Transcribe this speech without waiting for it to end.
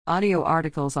Audio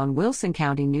articles on Wilson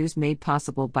County News made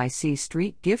possible by C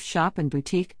Street Gift Shop and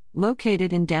Boutique,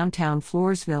 located in downtown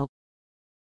Floresville.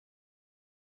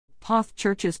 Poth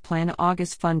churches plan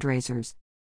August fundraisers.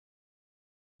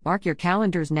 Mark your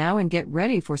calendars now and get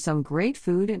ready for some great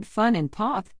food and fun in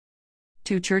Poth.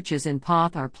 2 churches in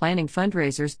Poth are planning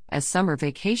fundraisers as summer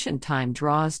vacation time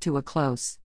draws to a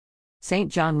close.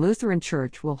 St. John Lutheran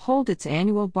Church will hold its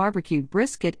annual barbecued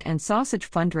brisket and sausage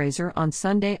fundraiser on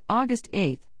Sunday, August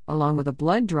 8th, along with a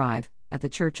blood drive, at the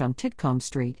church on Titcomb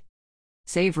Street.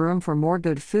 Save room for more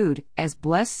good food, as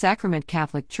Blessed Sacrament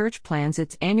Catholic Church plans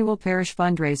its annual parish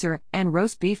fundraiser and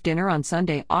roast beef dinner on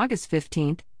Sunday, August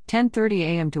 15th, 10:30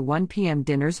 a.m. to 1 p.m.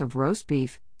 Dinners of roast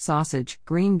beef, sausage,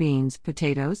 green beans,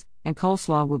 potatoes, and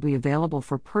coleslaw will be available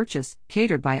for purchase,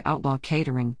 catered by Outlaw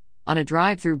Catering, on a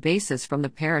drive-through basis from the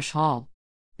parish hall.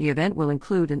 The event will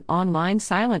include an online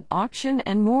silent auction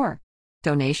and more.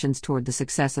 Donations toward the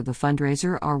success of the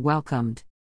fundraiser are welcomed.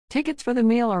 Tickets for the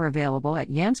meal are available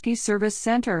at Yamsky Service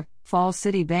Center, Falls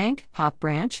City Bank, Hop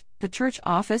Branch, the church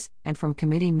office, and from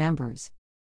committee members.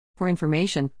 For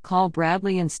information, call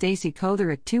Bradley and Stacy Kother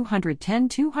at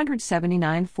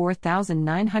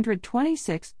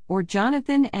 210-279-4926 or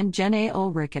Jonathan and Jen A.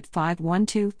 Ulrich at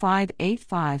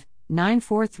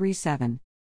 512-585-9437.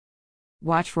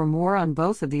 Watch for more on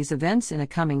both of these events in a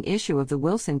coming issue of the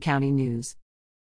Wilson County News.